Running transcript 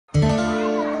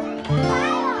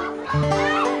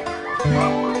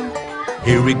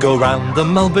Here we go round the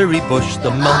mulberry bush, the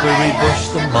mulberry bush,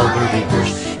 the mulberry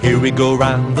bush. Here we go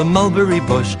round the mulberry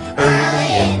bush early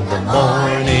in the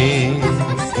morning.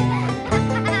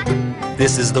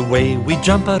 This is the way we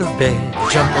jump out of bed,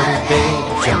 jump out of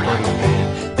bed, jump out of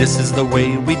bed. This is the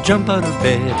way we jump out of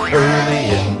bed early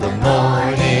in the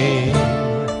morning.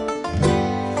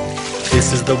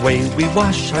 This is the way we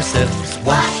wash ourselves,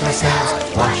 wash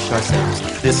ourselves, wash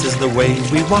ourselves. This is the way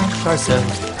we wash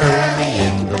ourselves early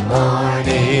in the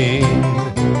morning.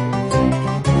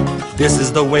 This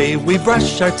is the way we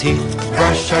brush our teeth,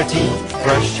 brush our teeth,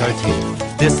 brush our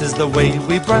teeth. This is the way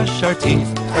we brush our teeth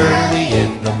early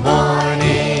in the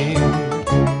morning.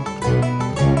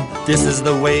 This is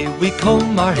the way we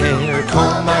comb our hair,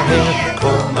 comb our hair,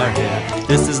 comb our hair.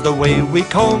 This is the way we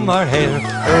comb our hair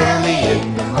early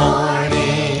in the morning.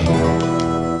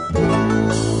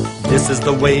 This is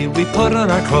the way we put on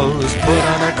our clothes, put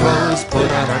on our clothes, put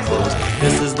on our clothes.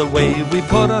 This is the way we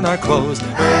put on our clothes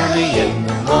early in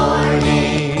the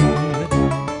morning.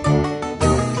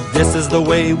 This is the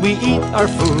way we eat our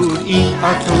food, eat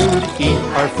our food, eat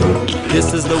our food.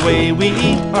 This is the way we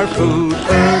eat our food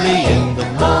early in the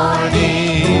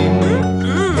morning.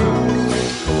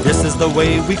 This is the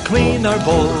way we clean our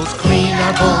bowls, clean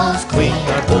our bowls, clean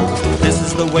our bowls. This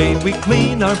is the way we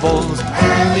clean our bowls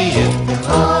early in the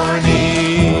morning.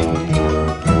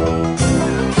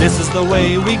 This is the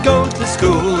way we go to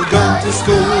school, go to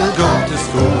school, go to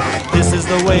school. This is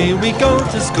the way we go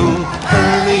to school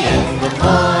early in the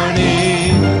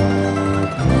morning.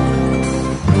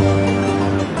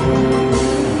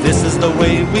 This is the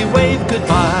way we wave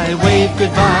goodbye, wave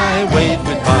goodbye, wave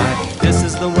goodbye. This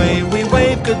is the way we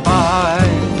wave goodbye.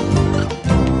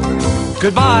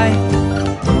 Goodbye.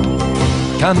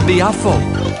 Cambiafo.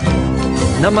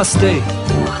 Namaste.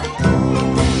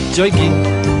 Joiking.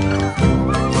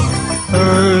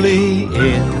 Early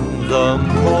in the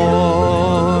morning.